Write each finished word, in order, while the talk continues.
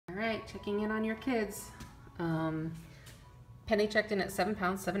right, checking in on your kids. Penny checked in at 7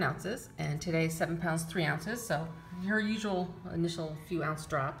 pounds 7 ounces, and today 7 pounds 3 ounces, so her usual initial few ounce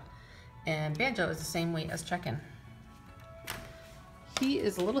drop. And Banjo is the same weight as check-in. He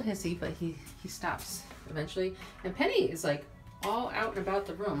is a little hissy, but he stops eventually. And Penny is like all out and about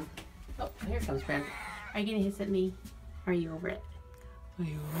the room. Oh, here comes Brand. Are you gonna hiss at me? Are you over it? Are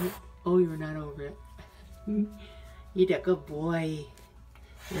you over it? Oh, you're not over it. You're a good boy.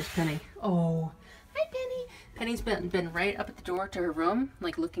 There's Penny. Oh, hi Penny. Penny's been right up at the door to her room,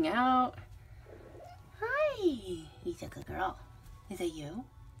 like looking out. Hi. He's a good girl. Is that you?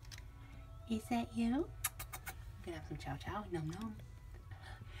 Is that you? I'm gonna have some chow chow. Nom nom.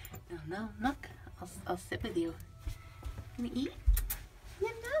 Nom nom. Look, I'll sit with you. Gonna eat?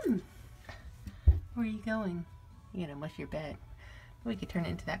 Nom nom. Where are you going? You gotta mush your bed. We could turn it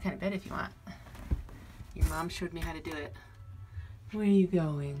into that kind of bed if you want. Your mom showed me how to do it. Where are you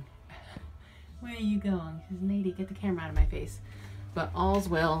going? Where are you going? Says, Nady, get the camera out of my face. But all's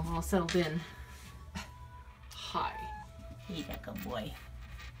well, all settled in. Hi. He's a good boy.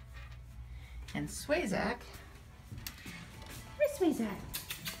 And Swayzak. Where's Swayzak?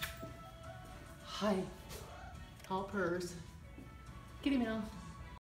 Hi. All purrs. Kitty meow.